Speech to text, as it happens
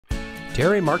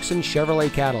Terry Marxen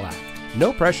Chevrolet Cadillac.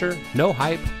 No pressure, no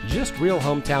hype, just real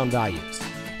hometown values.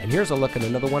 And here's a look at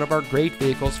another one of our great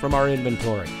vehicles from our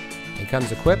inventory. It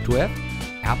comes equipped with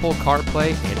Apple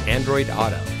CarPlay and Android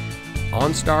Auto,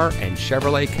 OnStar and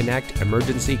Chevrolet Connect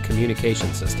emergency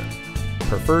communication system,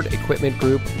 Preferred Equipment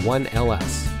Group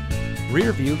 1LS,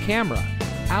 rear view camera,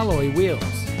 alloy wheels,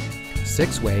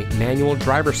 6-way manual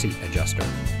driver seat adjuster,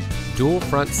 dual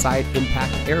front side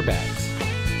impact airbags,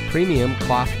 premium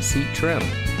cloth seat trim,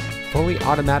 fully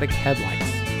automatic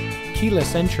headlights,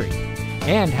 keyless entry,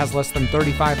 and has less than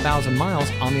 35,000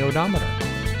 miles on the odometer.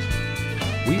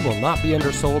 We will not be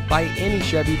undersold by any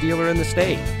Chevy dealer in the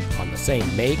state on the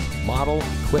same make, model,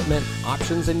 equipment,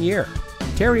 options, and year.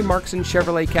 Terry Marxen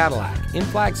Chevrolet Cadillac in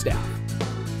Flagstaff.